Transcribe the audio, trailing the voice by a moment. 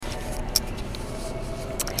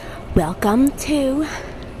Welcome to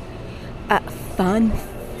a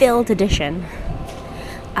fun-filled edition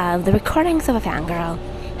of the Recordings of a Fangirl,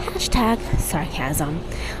 #sarcasm,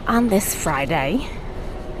 on this Friday,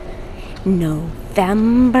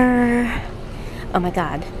 November, oh my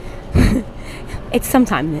god, it's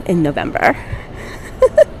sometime in November.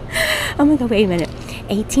 Oh my god, wait a minute,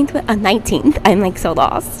 18th, 19th, I'm like so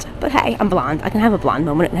lost, but hey, I'm blonde, I can have a blonde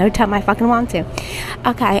moment every time I fucking want to.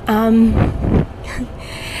 Okay,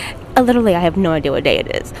 literally, I have no idea what day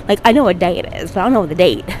it is. Like, I know what day it is, but I don't know the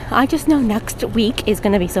date. I just know next week is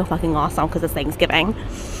going to be so fucking awesome because it's Thanksgiving.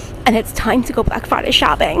 And it's time to go Black Friday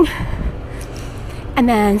shopping. And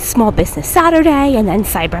then Small Business Saturday, and then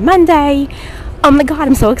Cyber Monday. Oh my god,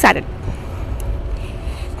 I'm so excited.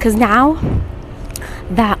 Because now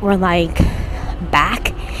that we're, like,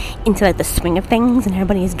 back into, like, the swing of things and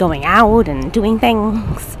everybody's going out and doing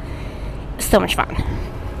things, so much fun.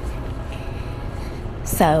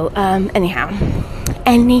 So, anywho,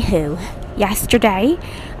 yesterday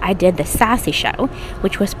I did the Sassy Show,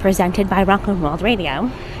 which was presented by Rock and World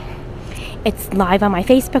Radio. It's live on my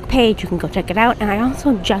Facebook page, you can go check it out, and I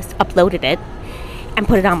also just uploaded it and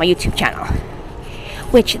put it on my YouTube channel.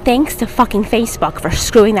 Which, thanks to fucking Facebook for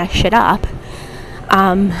screwing that shit up,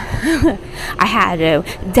 I had to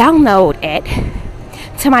download it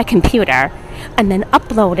to my computer and then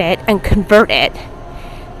upload it and convert it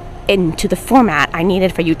into the format I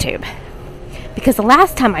needed for YouTube. Because the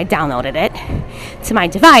last time I downloaded it to my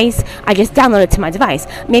device, I just downloaded it to my device.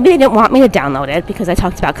 Maybe they didn't want me to download it because I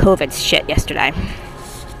talked about COVID shit yesterday.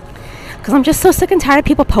 Because I'm just so sick and tired of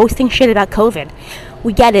people posting shit about COVID.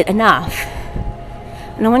 We get it enough.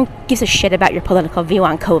 No one gives a shit about your political view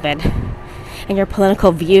on COVID and your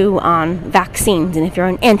political view on vaccines, and if you're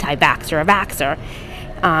an anti-vaxxer or a vaxxer.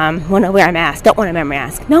 Want to wear a mask, don't want to wear a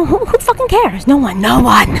mask. No, who fucking cares? No one.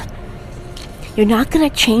 You're not going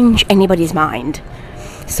to change anybody's mind.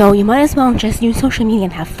 So you might as well just use social media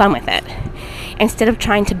and have fun with it, instead of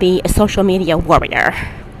trying to be a social media warrior.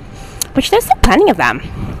 Which there's plenty of them.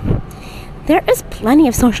 There is plenty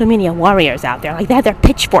of social media warriors out there. Like, they have their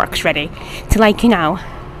pitchforks ready to, like,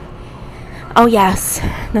 oh yes,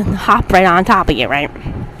 then hop right on top of you, right?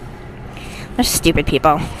 They're stupid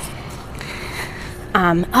people.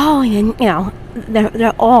 And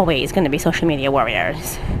they're always going to be social media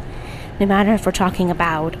warriors. No matter if we're talking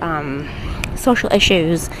about social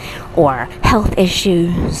issues or health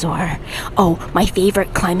issues or, my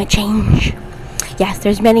favorite, climate change. Yes,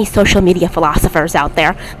 there's many social media philosophers out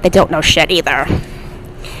there that don't know shit either.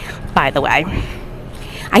 By the way,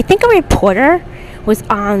 I think a reporter was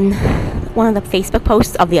on one of the Facebook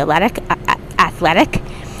posts of the Athletic,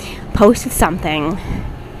 posted something.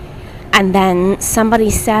 And then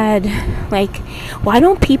somebody said, like, why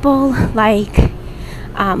don't people, like,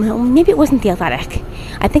 maybe it wasn't The Athletic.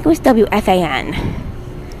 I think it was WFAN,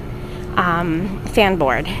 fan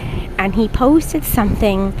board. And he posted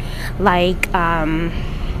something like, why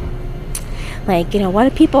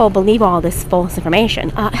do people believe all this false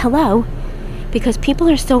information? Hello? Because people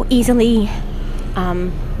are so easily,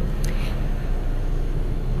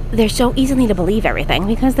 they're so easily to believe everything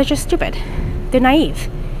because they're just stupid. They're naive.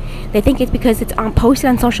 They think it's because it's posted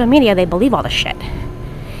on social media, they believe all the shit,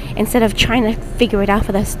 instead of trying to figure it out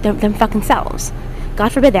for them fucking selves.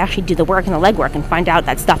 God forbid they actually do the work and the legwork and find out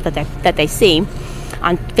that stuff that they see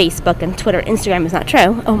on Facebook and Twitter, Instagram is not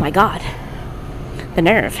true. Oh my god. The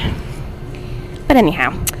nerve. But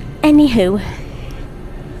anywho.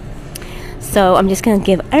 So I'm just going to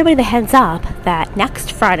give everybody the heads up that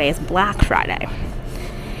next Friday is Black Friday.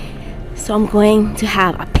 So I'm going to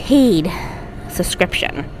have a paid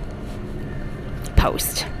subscription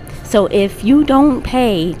post. So if you don't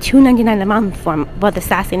pay $2.99 a month for the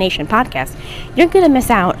Sassy Nation podcast, you're going to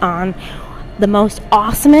miss out on the most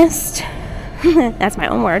awesomest, that's my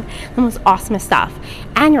own word, the most awesomest stuff.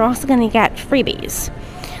 And you're also going to get freebies,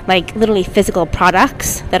 like literally physical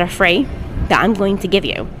products that are free that I'm going to give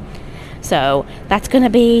you. So that's going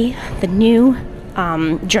to be the new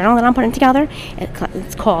journal that I'm putting together.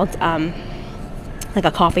 It's called like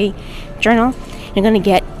a coffee journal. You're going to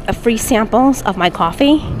get free samples of my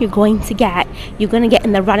coffee. You're going to get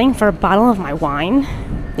in the running for a bottle of my wine.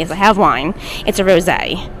 Yes, I have wine. It's a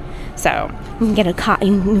rosé. So you can get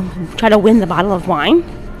you try to win the bottle of wine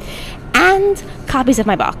and copies of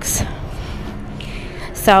my books.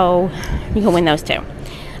 So you can win those too.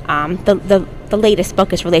 The latest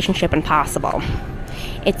book is Relationship Impossible.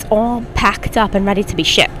 It's all packed up and ready to be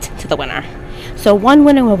shipped to the winner. So one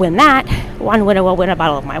winner will win that. One winner will win a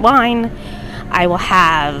bottle of my wine. I will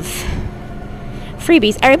have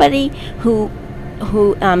freebies. Everybody who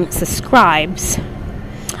subscribes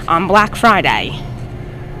on Black Friday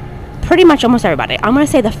pretty much almost everybody. I'm going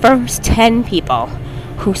to say the first 10 people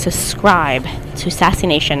who subscribe to Sassy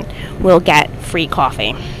Nation will get free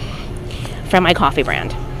coffee from my coffee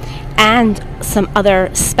brand. And some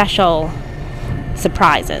other special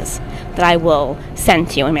surprises that I will send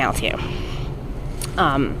to you and mail to you.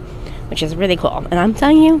 Which is really cool. And I'm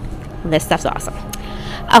telling you, this stuff's awesome.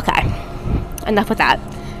 Okay, enough with that.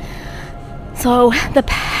 So the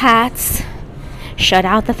Pats shut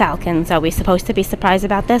out the Falcons. Are we supposed to be surprised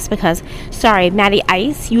about this? Because, sorry, Matty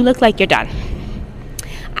Ice, you look like you're done.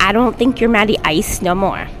 I don't think you're Matty Ice no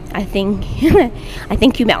more. I think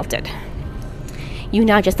you melted. You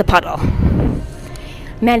now just a puddle.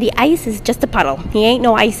 Matty Ice is just a puddle. He ain't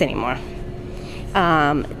no ice anymore. 2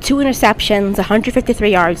 interceptions,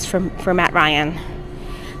 153 yards for Matt Ryan.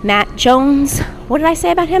 Matt Jones, what did I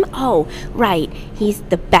say about him? Oh, right. He's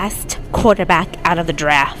the best quarterback out of the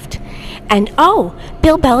draft. And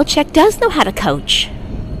Bill Belichick does know how to coach.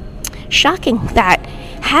 Shocking that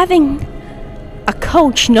having a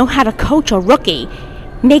coach know how to coach a rookie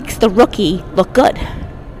makes the rookie look good,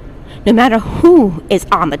 no matter who is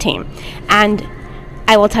on the team. And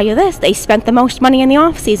I will tell you this, they spent the most money in the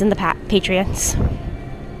offseason, the Patriots,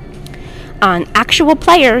 on actual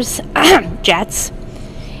players, Jets.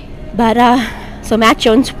 But, so Matt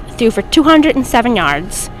Jones threw for 207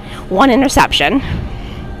 yards, 1 interception.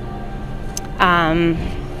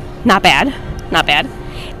 Not bad.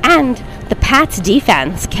 And the Pats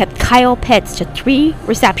defense kept Kyle Pitts to 3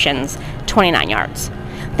 receptions, 29 yards.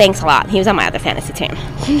 Thanks a lot. He was on my other fantasy team.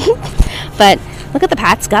 But look at the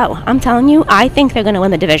Pats go. I'm telling you, I think they're going to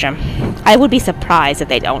win the division. I would be surprised if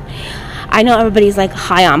they don't. I know everybody's like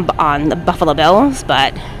high on the Buffalo Bills,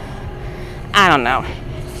 but I don't know.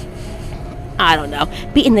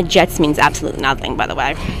 Beating the Jets means absolutely nothing, by the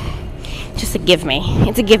way. Just a give me.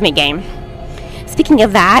 It's a give me game. Speaking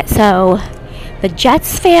of that, so the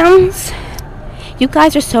Jets fans, you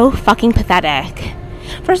guys are so fucking pathetic.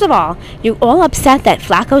 First of all, you're all upset that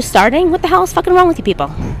Flacco's starting. What the hell is fucking wrong with you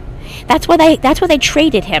people? That's what they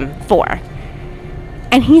traded him for.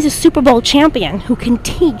 And he's a Super Bowl champion who can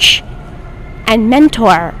teach and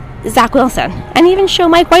mentor Zach Wilson and even show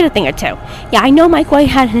Mike White a thing or two. Yeah, I know Mike White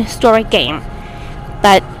had an historic game,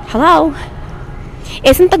 but hello,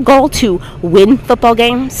 isn't the goal to win football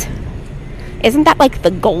games? Isn't that like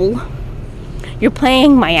the goal? You're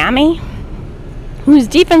playing Miami, whose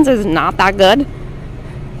defense is not that good.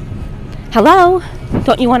 Hello,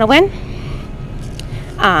 don't you want to win?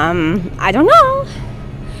 I don't know.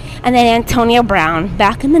 And then Antonio Brown,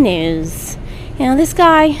 back in the news. You know, this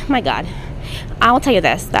guy, my God. I will tell you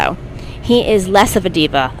this, though. He is less of a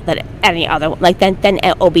diva than any other, than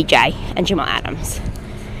OBJ and Jamal Adams.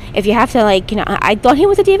 If you have to, I thought he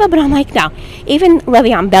was a diva, but I'm like, no. Even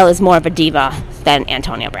Le'Veon Bell is more of a diva than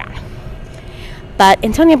Antonio Brown. But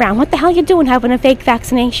Antonio Brown, what the hell are you doing having a fake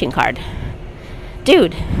vaccination card?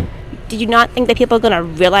 Dude, did you not think that people are going to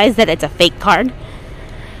realize that it's a fake card?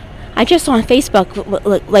 I just saw on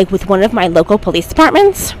Facebook, with one of my local police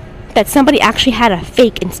departments, that somebody actually had a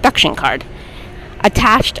fake inspection card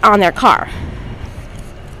attached on their car.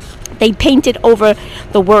 They painted over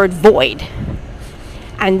the word void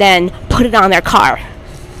and then put it on their car.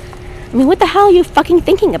 I mean, what the hell are you fucking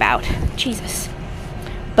thinking about? Jesus.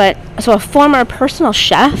 But, so a former personal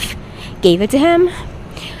chef gave it to him.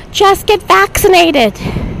 Just get vaccinated.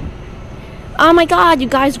 Oh my God, you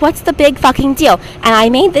guys, what's the big fucking deal? And I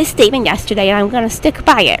made this statement yesterday and I'm going to stick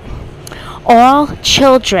by it. All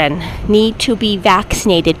children need to be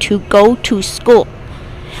vaccinated to go to school.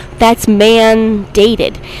 That's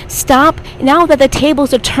mandated. Stop. Now that the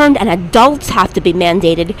tables are turned and adults have to be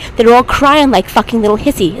mandated, they're all crying like fucking little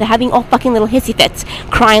hissy. They're having all fucking little hissy fits,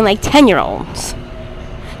 crying like 10-year-olds.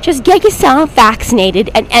 Just get yourself vaccinated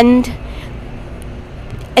and end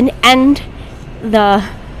the...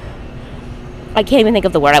 I can't even think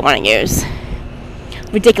of the word I want to use.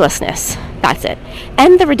 Ridiculousness. That's it.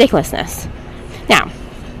 End the ridiculousness. Now,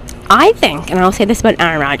 I think, and I'll say this about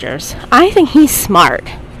Aaron Rodgers, I think he's smart.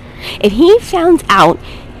 If he found out,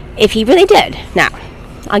 if he really did, now,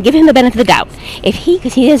 I'll give him the benefit of the doubt.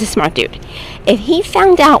 Because he is a smart dude. If he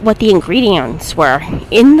found out what the ingredients were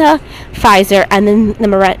in the Pfizer and then the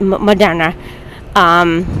Moderna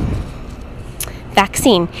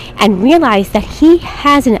vaccine and realized that he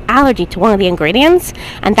has an allergy to one of the ingredients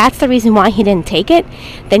and that's the reason why he didn't take it,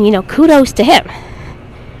 then, kudos to him.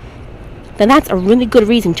 Then that's a really good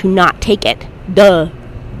reason to not take it. Duh.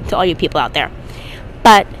 To all you people out there.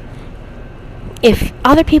 But if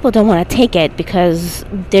other people don't want to take it because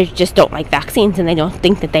they just don't like vaccines and they don't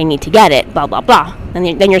think that they need to get it, blah, blah, blah,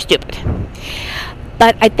 then you're stupid.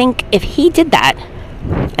 But I think if he did that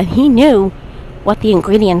and he knew what the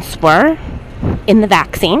ingredients were in the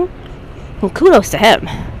vaccine, and kudos to him.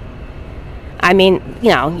 I mean,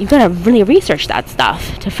 you've got to really research that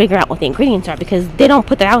stuff to figure out what the ingredients are, because they don't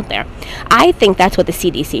put that out there. I think that's what the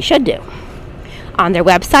CDC should do. On their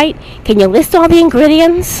website, can you list all the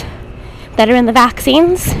ingredients that are in the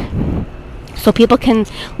vaccines so people can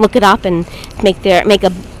look it up and make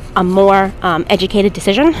a more educated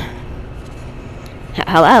decision?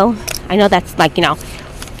 Hello? I know that's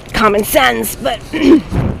common sense, but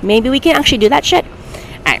maybe we can actually do that shit.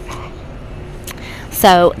 Alright.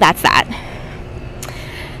 So that's that.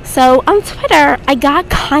 So on Twitter, I got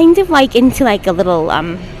kind of into a little, I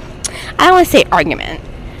don't want to say argument,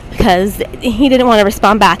 because he didn't want to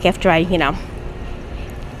respond back after I,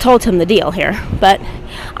 told him the deal here. But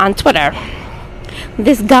on Twitter,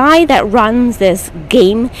 this guy that runs this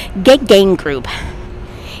game group,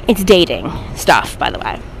 it's dating stuff, by the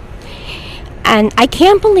way. And I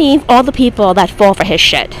can't believe all the people that fall for his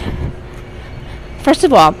shit. First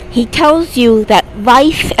of all, he tells you that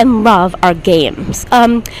life and love are games.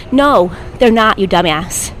 No, they're not, you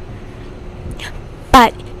dumbass.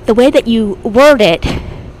 But the way that you word it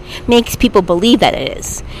makes people believe that it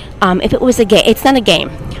is. If it was a game, it's not a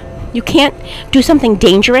game. You can't do something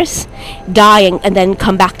dangerous, die, and then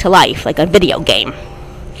come back to life, like a video game.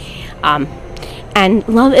 And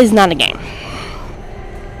love is not a game.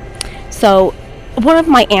 So one of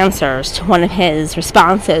my answers to one of his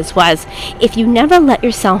responses was, if you never let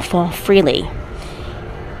yourself fall freely,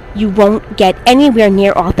 you won't get anywhere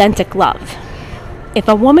near authentic love. If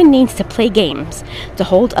a woman needs to play games to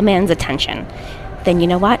hold a man's attention, then you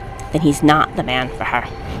know what? Then he's not the man for her.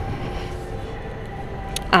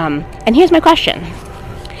 And here's my question.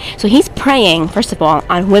 So he's preying, first of all,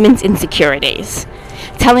 on women's insecurities,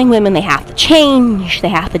 telling women they have to change, they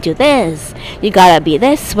have to do this, you gotta be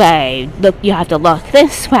this way, look, you have to look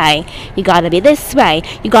this way, you gotta be this way,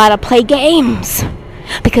 you gotta play games,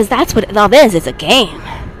 because that's what love is, it's a game.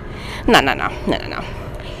 No.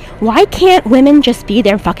 Why can't women just be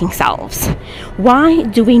their fucking selves? Why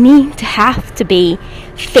do we need to have to be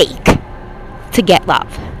fake to get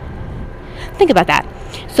love? Think about that.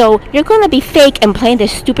 So you're gonna be fake and play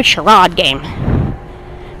this stupid charade game.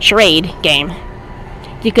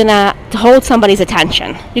 You're gonna hold somebody's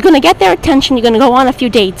attention. You're gonna get their attention, you're gonna go on a few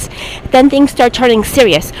dates, then things start turning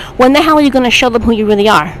serious. When the hell are you gonna show them who you really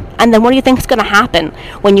are? And then what do you think is gonna happen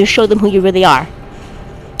when you show them who you really are?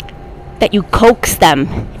 That you coax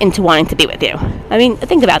them into wanting to be with you. I mean,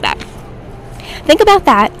 think about that. Think about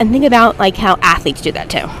that, and think about how athletes do that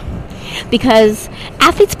too. Because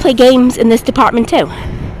athletes play games in this department too.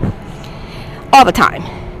 All the time.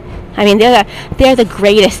 I mean, they're the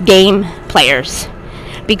greatest game players.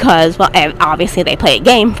 Because, well, obviously they play a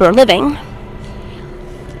game for a living,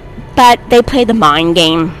 but they play the mind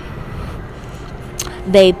game,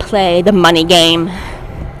 they play the money game,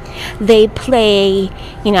 they play,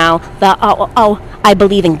 the I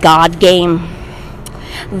believe in God game,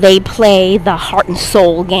 they play the heart and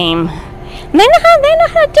soul game. And they know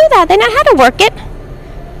how to do that, they know how to work it,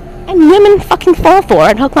 and women fucking fall for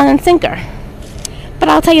it, hook, line, and sinker. But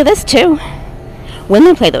I'll tell you this too.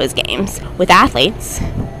 Women play those games with athletes,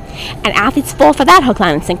 and athletes fall for that hook,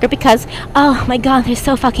 line, and sinker because, oh my god, they're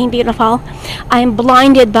so fucking beautiful. I'm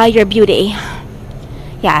blinded by your beauty.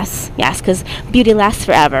 Yes, because beauty lasts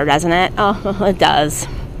forever, doesn't it? Oh, it does.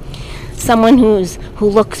 Someone who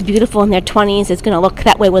looks beautiful in their 20s is going to look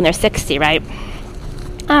that way when they're 60, right?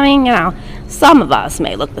 I mean, some of us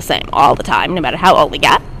may look the same all the time, no matter how old we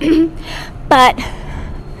get. But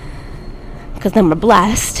because then we're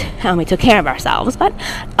blessed and we took care of ourselves. But,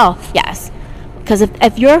 oh, yes. Because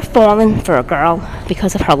if you're falling for a girl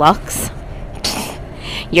because of her looks,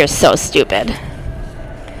 you're so stupid.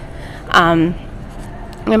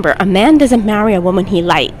 Remember, a man doesn't marry a woman he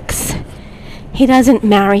likes. He doesn't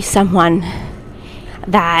marry someone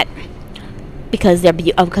that because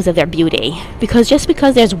of their beauty. Because just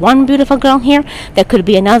because there's one beautiful girl here, there could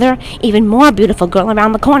be another, even more beautiful girl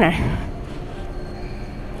around the corner.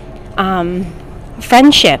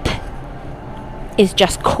 Friendship is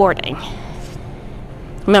just courting.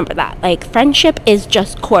 Remember that. Friendship is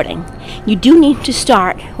just courting. You do need to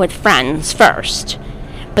start with friends first,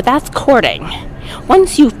 but that's courting.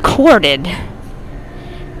 Once you've courted,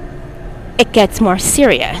 it gets more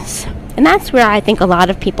serious. And that's where I think a lot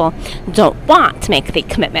of people don't want to make the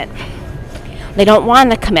commitment. They don't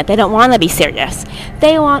want to commit. They don't want to be serious.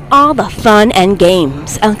 They want all the fun and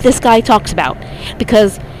games, like this guy talks about.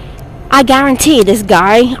 Because I guarantee this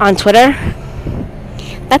guy on Twitter,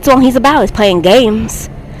 that's all he's about, is playing games.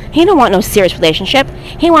 He don't want no serious relationship.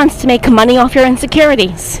 He wants to make money off your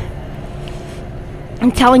insecurities.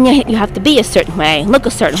 and telling you you have to be a certain way, look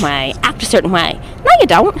a certain way, act a certain way. No, you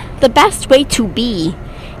don't. The best way to be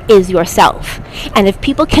is yourself. And if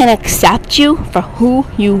people can accept you for who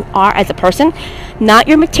you are as a person, not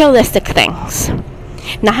your materialistic things,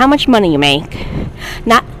 not how much money you make,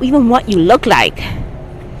 not even what you look like,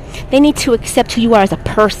 they need to accept who you are as a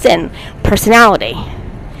person. Personality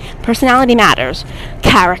matters.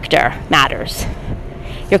 Character matters.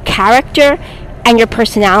 Your character and your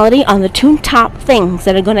personality are the two top things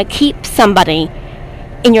that are going to keep somebody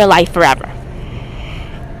in your life forever.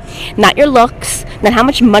 Not your looks, not how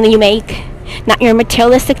much money you make, not your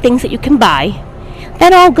materialistic things that you can buy.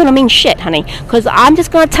 That's all going to mean shit, honey. Because I'm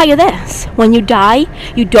just going to tell you this. When you die,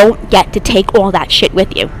 you don't get to take all that shit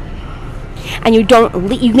with you. And you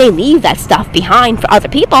may leave that stuff behind for other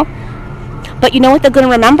people. But you know what they're going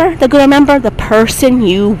to remember? They're going to remember the person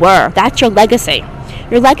you were. That's your legacy.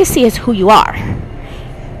 Your legacy is who you are.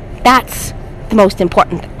 That's the most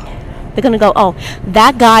important thing. They're going to go, oh,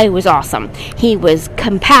 that guy was awesome. He was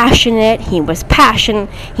compassionate. He was passionate.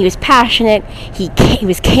 He was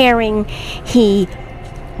caring. He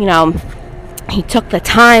took the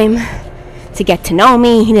time to get to know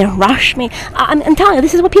me. He didn't rush me. I'm telling you,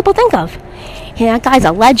 this is what people think of. That guy's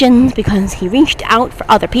a legend because he reached out for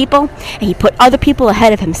other people and he put other people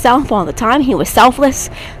ahead of himself all the time. He was selfless.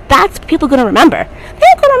 That's what people are going to remember.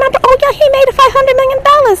 They're going to remember, oh yeah, he made $500 million.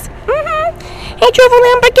 He drove a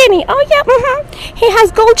Lamborghini. Oh yeah, He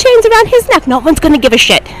has gold chains around his neck. No one's going to give a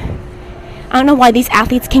shit. I don't know why these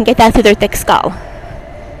athletes can get that through their thick skull.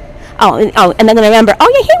 Oh, and they're going to remember, oh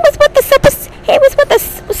yeah, he was with the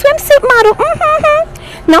swimsuit model.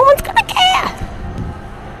 No one's going to care.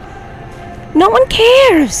 No one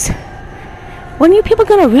cares. When are you people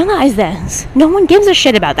going to realize this? No one gives a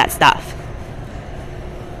shit about that stuff.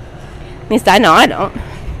 At least I know I don't.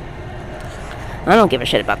 I don't give a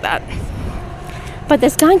shit about that. But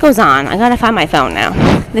this guy goes on. I gotta find my phone now.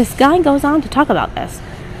 This guy goes on to talk about this.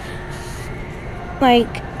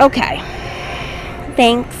 Like, okay.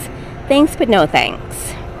 Thanks, but no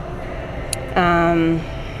thanks.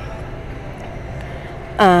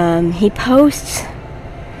 He posts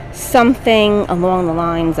something along the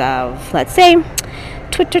lines of, let's say,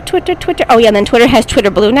 Twitter. Oh yeah, and then Twitter has Twitter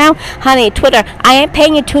Blue now. Honey, Twitter, I ain't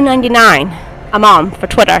paying you $2.99 a month for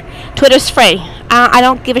Twitter. Twitter's free. I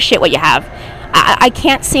don't give a shit what you have. I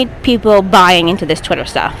can't see people buying into this Twitter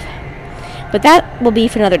stuff. But that will be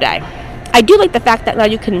for another day. I do like the fact that now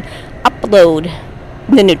you can upload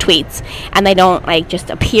the new tweets and they don't just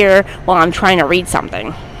appear while I'm trying to read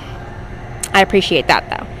something. I appreciate that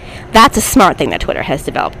though. That's a smart thing that Twitter has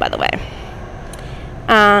developed, by the way.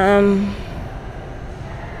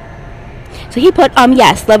 So he put,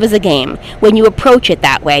 yes, love is a game. When you approach it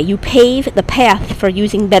that way, you pave the path for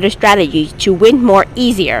using better strategies to win more,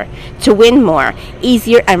 easier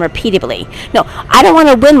and repeatedly. No, I don't want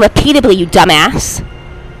to win repeatedly, you dumbass.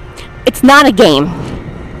 It's not a game.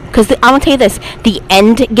 Because I want to tell you this, the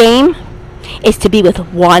end game is to be with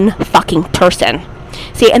one fucking person.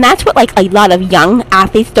 See, and that's what a lot of young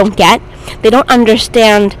athletes don't get. They don't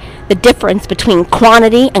understand the difference between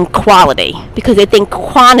quantity and quality because they think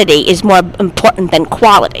quantity is more important than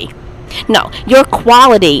quality. No, your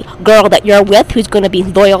quality girl that you're with, who's going to be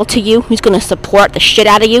loyal to you, who's going to support the shit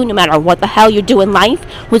out of you no matter what the hell you do in life,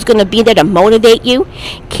 who's going to be there to motivate you,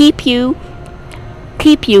 keep you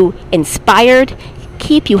inspired,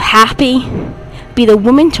 keep you happy, be the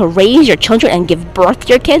woman to raise your children and give birth to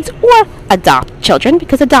your kids, or adopt children,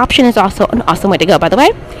 because adoption is also an awesome way to go, by the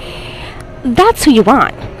way. That's who you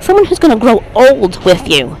want. Someone who's going to grow old with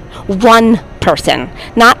you. One person,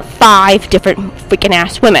 not 5 different freaking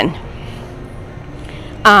ass women.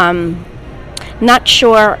 Not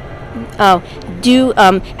sure.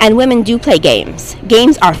 And women do play games.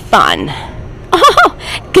 Games are fun.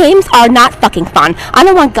 Games are not fucking fun. I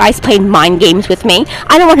don't want guys playing mind games with me.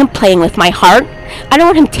 I don't want him playing with my heart. I don't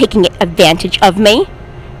want him taking advantage of me.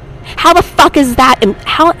 How the fuck is that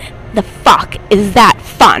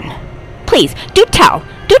fun? Please, do tell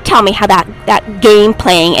me how that game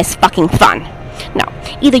playing is fucking fun. No,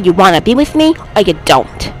 either you want to be with me or you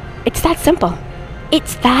don't. It's that simple.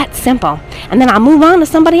 And then I'll move on to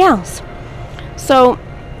somebody else. So,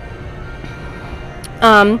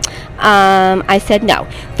 I said no.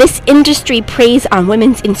 This industry preys on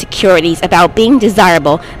women's insecurities about being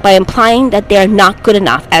desirable by implying that they're not good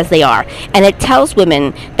enough as they are. And it tells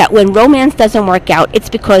women that when romance doesn't work out, it's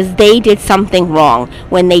because they did something wrong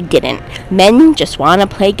when they didn't. Men just want to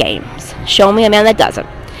play games. Show me a man that doesn't.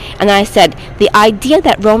 And I said, the idea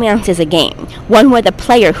that romance is a game, one where the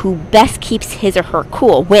player who best keeps his or her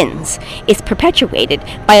cool wins is perpetuated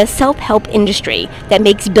by a self-help industry that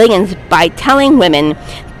makes billions by telling women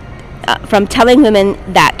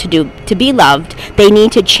that to be loved, they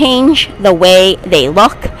need to change the way they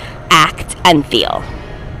look, act, and feel.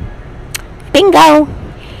 Bingo.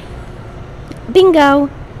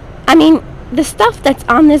 I mean, the stuff that's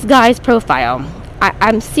on this guy's profile,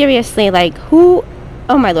 I'm seriously like, who?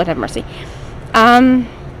 Oh my Lord, have mercy.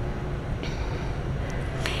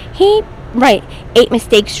 He, right, 8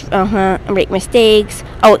 mistakes, rate mistakes.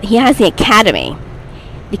 Oh, he has the Academy,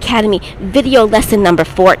 video lesson number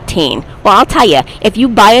 14. Well, I'll tell you, if you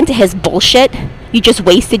buy into his bullshit, you just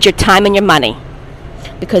wasted your time and your money.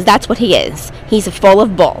 Because that's what he is. He's full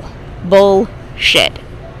of bullshit.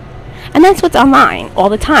 And that's what's online all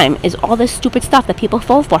the time, is all this stupid stuff that people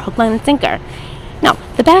fall for, hook, line, and sinker. No,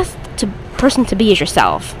 the best person to be is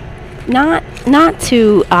yourself. Not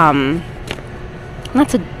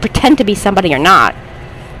to pretend to be somebody you're not.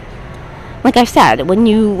 Like I said, when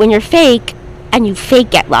you're fake and you fake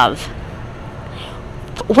get love,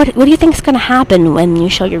 what do you think is going to happen when you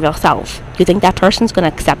show your real self? Do you think that person's going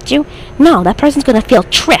to accept you? No, that person's going to feel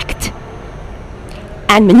tricked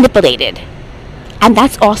and manipulated. And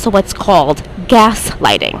that's also what's called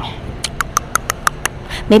gaslighting.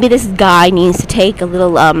 Maybe this guy needs to take a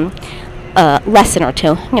little lesson or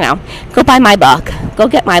two. Go buy my book. Go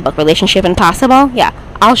get my book, Relationship Impossible. Yeah,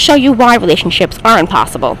 I'll show you why relationships are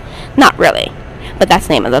impossible. Not really, but that's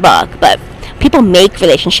the name of the book. But people make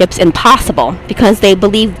relationships impossible because they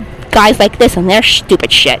believe guys like this and their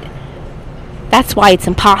stupid shit. That's why it's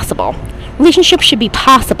impossible. Relationships should be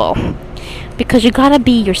possible because you gotta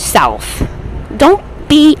be yourself. Don't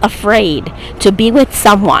be afraid to be with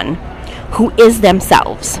someone who is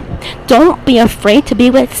themselves. Don't be afraid to be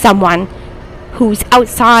with someone who's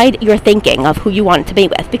outside your thinking of who you want to be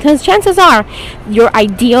with, because chances are your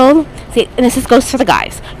ideal, and this goes for the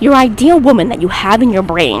guys, your ideal woman that you have in your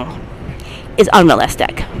brain is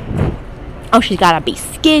unrealistic. Oh, she's gotta be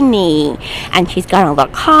skinny, and she's gotta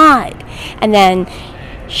look hot, and then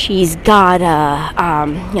she's gotta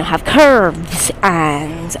have curves,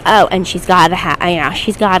 and she's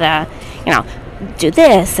gotta do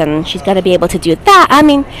this, and she's got to be able to do that. I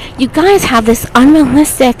mean, you guys have this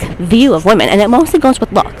unrealistic view of women, and it mostly goes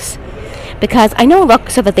with looks, because I know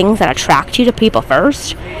looks are the things that attract you to people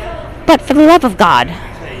first, but for the love of God,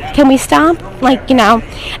 can we stop?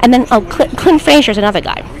 And then Clint Frazier's another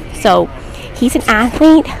guy. So he's an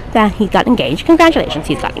athlete that he got engaged. Congratulations,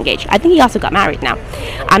 he's got engaged. I think he also got married now.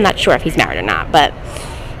 I'm not sure if he's married or not, but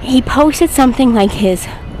he posted something like his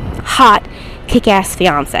hot kick-ass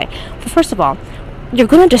fiance. Well, first of all, you're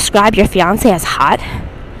going to describe your fiance as hot?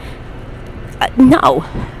 No.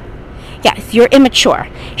 Yes, you're immature.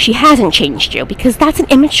 She hasn't changed you, because that's an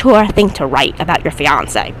immature thing to write about your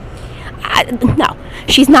fiance. No,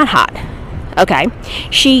 she's not hot. Okay?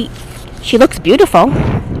 She looks beautiful.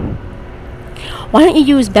 Why don't you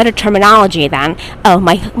use better terminology than, oh,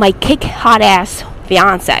 my kick hot ass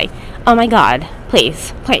fiance? Oh my God,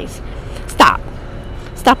 please, stop.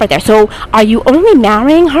 Stop right there. So, are you only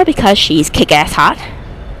marrying her because she's kick-ass hot?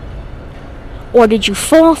 Or did you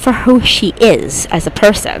fall for who she is as a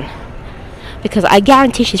person? Because I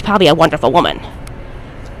guarantee she's probably a wonderful woman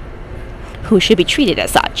who should be treated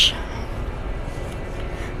as such.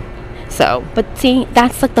 So, but see,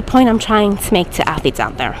 that's like the point I'm trying to make to athletes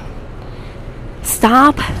out there.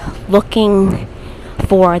 Stop looking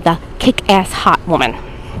for the kick-ass hot woman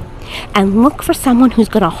and look for someone who's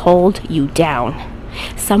going to hold you down.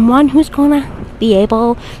 Someone who's going to be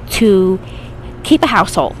able to keep a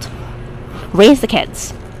household, raise the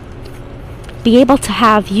kids, be able to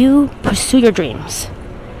have you pursue your dreams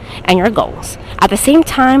and your goals at the same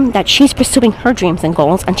time that she's pursuing her dreams and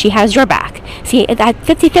goals, and she has your back. See, at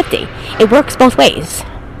 50-50, it works both ways.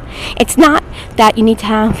 It's not that you need to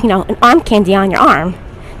have, an arm candy on your arm.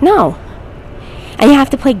 No. And you have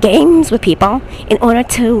to play games with people in order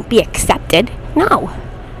to be accepted. No.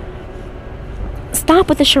 Stop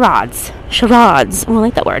with the charades. Charades. I don't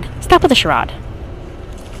like that word. Stop with the charade.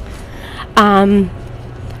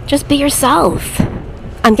 Just be yourself.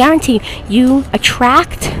 I guarantee you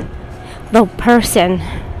attract the person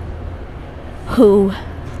who...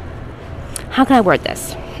 How can I word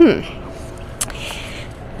this?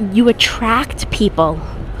 You attract people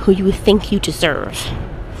who you think you deserve.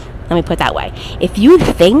 Let me put it that way. If you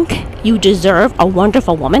think you deserve a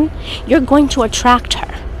wonderful woman, you're going to attract her.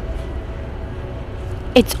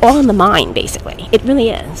 It's all in the mind, basically. It really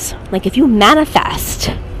is. Like, if you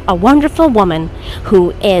manifest a wonderful woman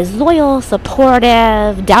who is loyal,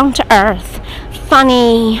 supportive, down to earth,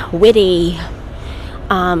 funny, witty,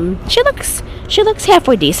 she She looks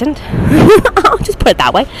halfway decent. I'll just put it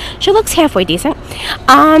that way. She looks halfway decent.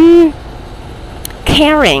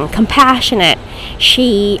 Caring, compassionate.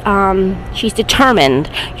 She's determined.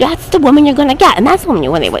 That's the woman you're gonna get, and that's the woman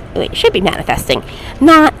you should be manifesting,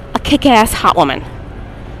 not a kick-ass hot woman.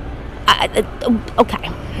 Okay.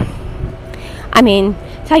 I mean,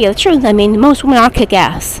 tell you the truth. I mean, most women are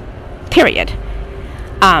kick-ass. Period.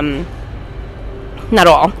 Not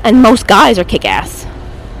all, and most guys are kick-ass.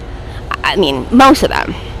 I mean, most of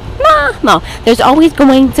them. No. There's always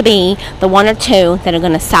going to be the one or two that are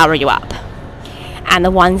going to sour you up. And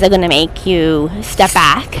the ones that are going to make you step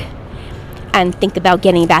back and think about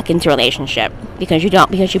getting back into a relationship. Because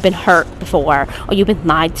you've been hurt before, or you've been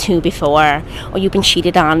lied to before, or you've been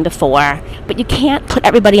cheated on before. But you can't put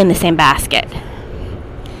everybody in the same basket.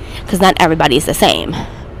 Because not everybody's the same.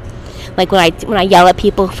 Like when I yell at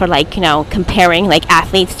people for comparing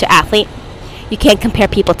athletes to athlete, you can't compare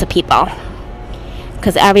people to people.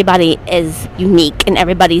 Because everybody is unique and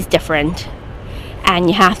everybody's different. And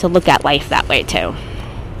you have to look at life that way too.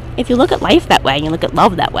 If you look at life that way and you look at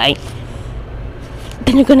love that way,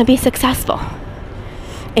 then you're going to be successful.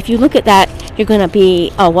 If you look at that, you're going to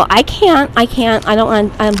be, I don't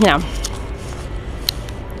want,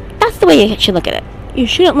 That's the way you should look at it. You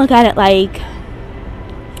shouldn't look at it like,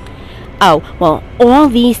 all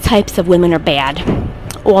these types of women are bad.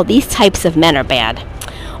 All these types of men are bad.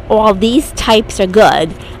 All these types are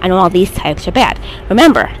good, and all these types are bad.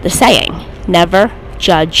 Remember the saying, never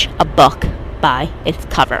judge a book by its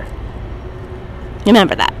cover.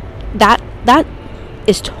 Remember that. That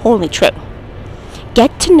is totally true.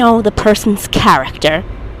 Get to know the person's character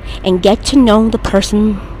and get to know the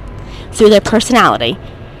person through their personality,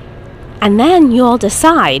 and then you'll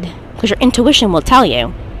decide, because your intuition will tell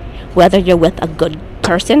you whether you're with a good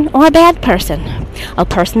person or a bad person, a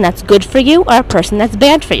person that's good for you or a person that's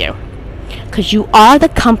bad for you, because you are the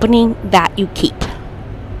company that you keep.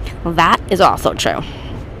 That is also true.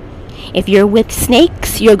 If you're with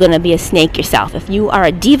snakes, you're going to be a snake yourself. If you are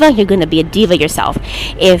a diva, you're going to be a diva yourself.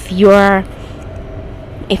 If you're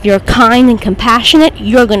kind and compassionate,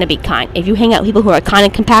 you're going to be kind. If you hang out with people who are kind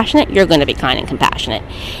and compassionate, you're going to be kind and compassionate.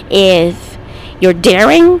 If you're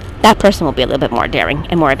daring, that person will be a little bit more daring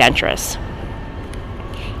and more adventurous.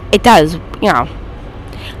 It does,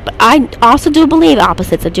 But I also do believe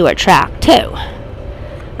opposites do attract, too.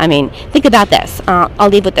 I mean, think about this. I'll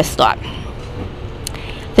leave with this thought.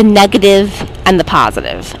 The negative and the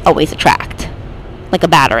positive always attract, like a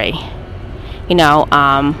battery. You know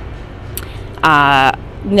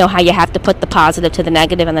how you have to put the positive to the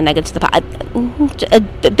negative and the negative to the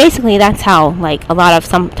positive. Basically, that's how, a lot of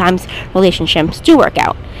sometimes relationships do work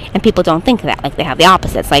out. And people don't think of that. They have the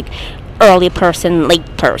opposites, early person,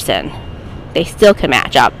 late person. They still can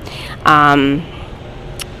match up.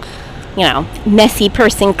 Messy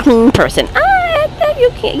person, clean person.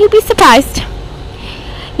 You'd be surprised.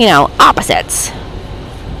 Opposites.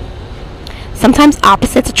 Sometimes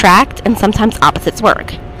opposites attract, and sometimes opposites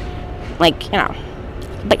work. But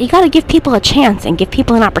you got to give people a chance and give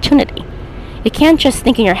people an opportunity. You can't just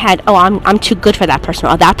think in your head, I'm too good for that person,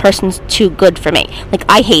 or that person's too good for me.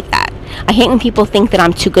 I hate that. I hate when people think that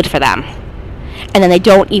I'm too good for them, and then they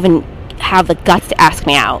don't even have the guts to ask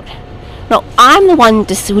me out. No, I'm the one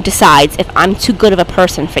who decides if I'm too good of a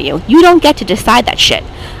person for you. You don't get to decide that shit.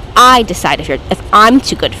 I decide if I'm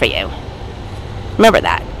too good for you. Remember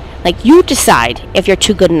that. You decide if you're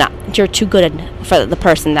too good enough. You're too good for the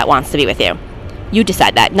person that wants to be with you. You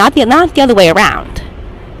decide that, not the other way around.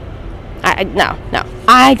 No.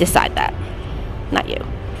 I decide that, not you.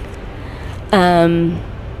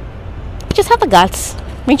 Just have the guts.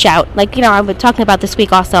 Reach out. I've been talking about this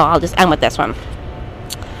week also. I'll just end with this one.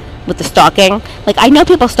 With the stalking. I know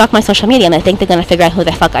people stalk my social media and they think they're going to figure out who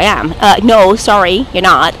the fuck I am. No, sorry, you're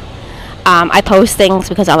not. I post things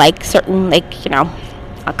because I like certain,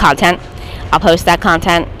 content. I'll post that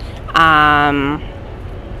content.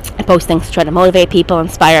 I post things to try to motivate people,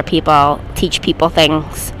 inspire people, teach people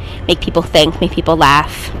things, make people think, make people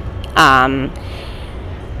laugh.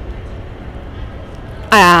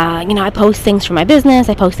 I post things for my business.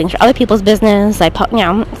 I post things for other people's business.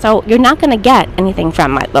 So you're not going to get anything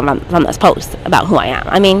from this post about who I am.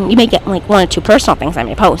 I mean, you may get one or two personal things I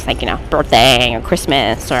may post, birthday or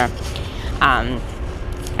Christmas or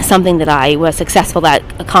something that I was successful at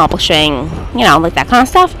accomplishing, that kind of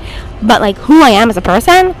stuff. But who I am as a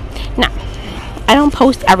person, no. I don't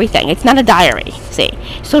post everything. It's not a diary. See,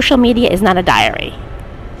 social media is not a diary.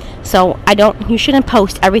 So you shouldn't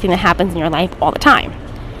post everything that happens in your life all the time.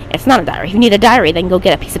 It's not a diary. If you need a diary, then go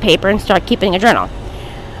get a piece of paper and start keeping a journal.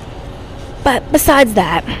 But besides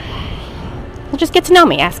that, just get to know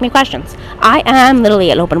me. Ask me questions. I am literally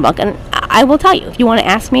an open book, and I will tell you, if you want to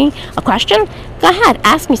ask me a question, go ahead,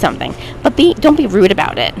 ask me something. But don't be rude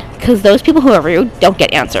about it, because those people who are rude don't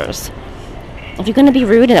get answers. If you're going to be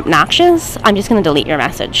rude and obnoxious, I'm just going to delete your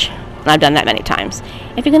message. And I've done that many times.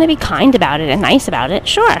 If you're going to be kind about it and nice about it,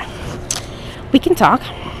 sure, we can talk.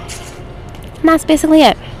 And that's basically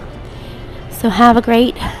it. So have a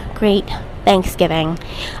great Thanksgiving.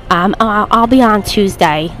 I'll be on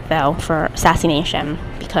Tuesday, though, for Sassy Nation,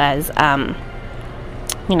 because, it's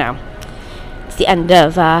the end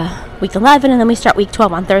of week 11, and then we start week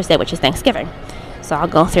 12 on Thursday, which is Thanksgiving. So I'll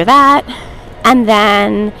go through that. And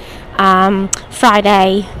then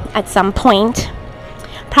Friday at some point,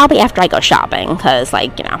 probably after I go shopping, because,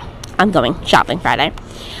 I'm going shopping Friday.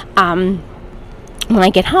 When I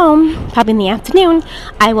get home, probably in the afternoon,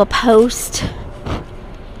 I will post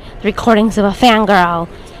the recordings of a fangirl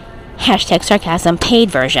 #sarcasm paid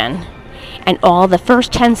version, and all the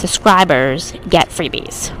first 10 subscribers get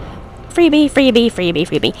freebies.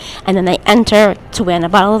 Freebie. And then they enter to win a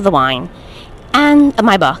bottle of the wine and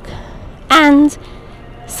my book and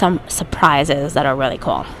some surprises that are really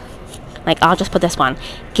cool. I'll just put this one: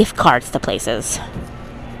 gift cards to places.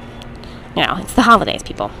 It's the holidays,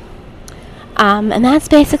 people. And that's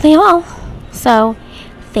basically all. So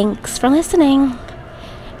thanks for listening.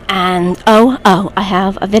 And I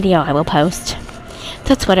have a video I will post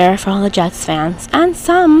to Twitter for all the Jets fans and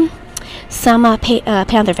some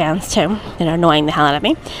Panther fans too that are annoying the hell out of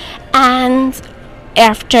me. And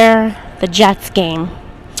after the Jets game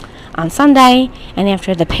on Sunday and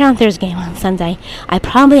after the Panthers game on Sunday, I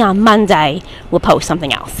probably on Monday will post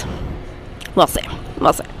something else. We'll see.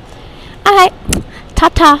 Alright,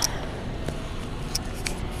 ta-ta.